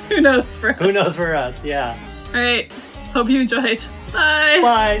 Who knows for us? Who knows for us? Yeah. All right. Hope you enjoyed. Bye.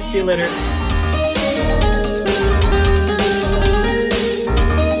 Bye. See you later.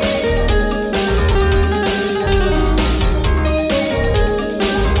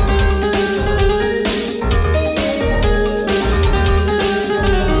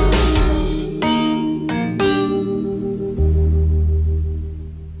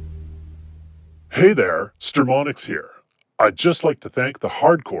 Hey there, Sturmonix here. I'd just like to thank the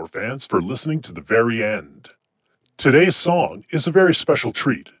hardcore fans for listening to the very end. Today's song is a very special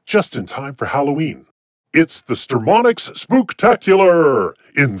treat, just in time for Halloween. It's the Sturmonix Spooktacular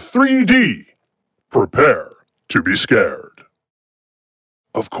in 3D. Prepare to be scared.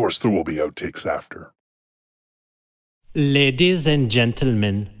 Of course, there will be outtakes after. Ladies and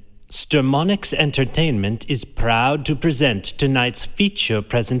gentlemen, Sturmonix Entertainment is proud to present tonight's feature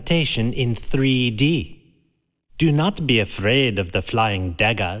presentation in 3D. Do not be afraid of the flying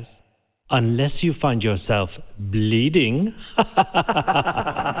daggers, unless you find yourself bleeding.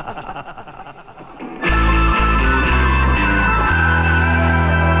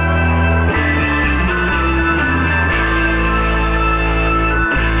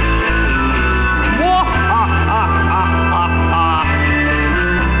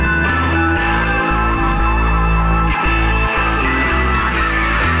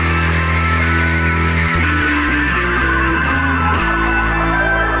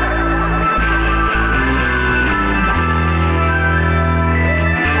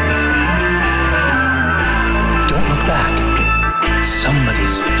 Don't look back.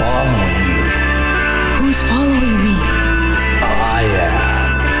 Somebody's following you. Who's following me? I am.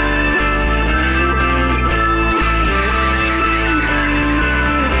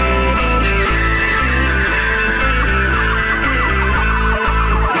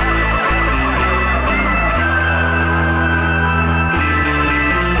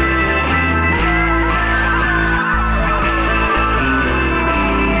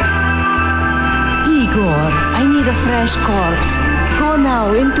 Igor, I need a fresh corpse. Go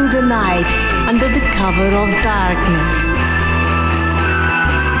now into the night under the cover of darkness.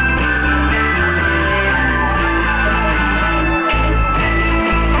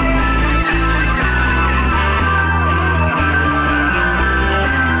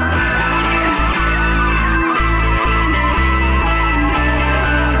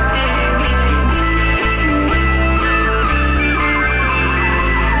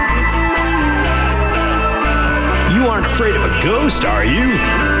 You aren't afraid of a ghost, are you?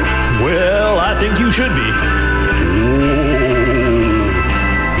 Well, I think you should be.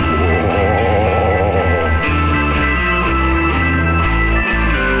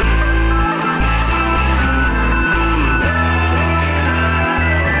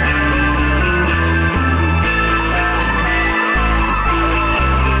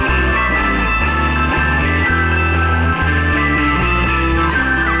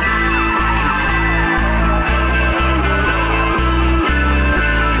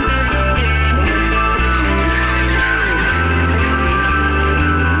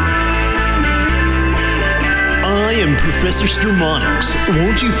 I am Professor Sturmonix.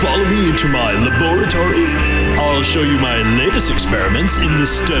 Won't you follow me into my laboratory? I'll show you my latest experiments in the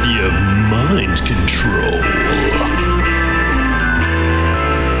study of mind control.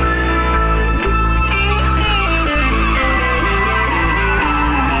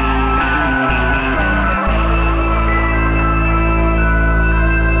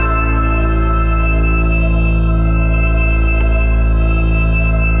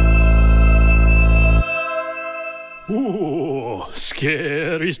 Ooh,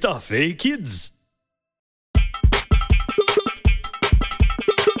 scary stuff, eh, kids?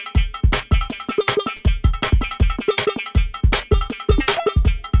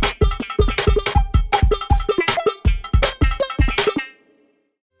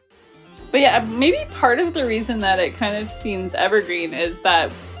 But yeah, maybe part of the reason that it kind of seems evergreen is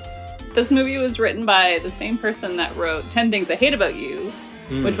that this movie was written by the same person that wrote 10 Things I Hate About You,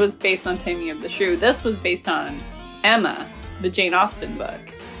 which was based on Taming of the Shrew. This was based on Emma, the Jane Austen book.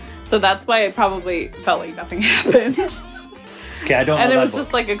 So that's why it probably felt like nothing happened. Okay, I don't know And it that was book.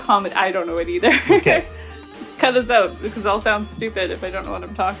 just like a comedy. I don't know it either. Okay. Cut this out because I'll sound stupid if I don't know what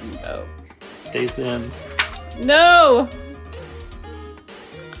I'm talking about. Stays in. No!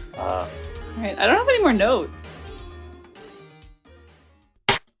 Alright, I don't have any more notes.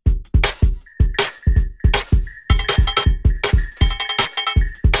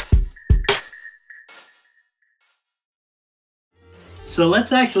 So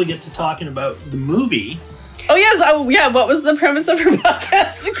let's actually get to talking about the movie. Oh yes, yeah, what was the premise of her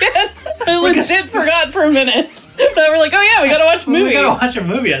podcast again? I legit forgot for a minute. Now we're like, oh yeah, we gotta watch a movie. We gotta watch a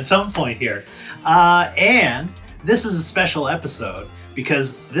movie at some point here. And this is a special episode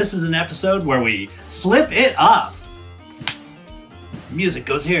because this is an episode where we flip it up. Music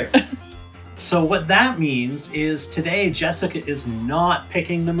goes here. So what that means is today Jessica is not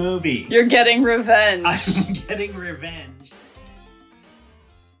picking the movie. You're getting revenge. I'm getting revenge.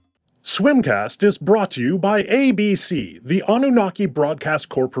 Swimcast is brought to you by ABC, the Anunnaki Broadcast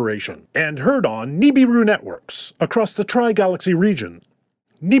Corporation, and heard on Nibiru Networks across the Tri-Galaxy region.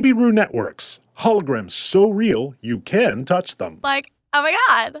 Nibiru Networks, holograms so real you can touch them. Like, oh my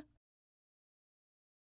god.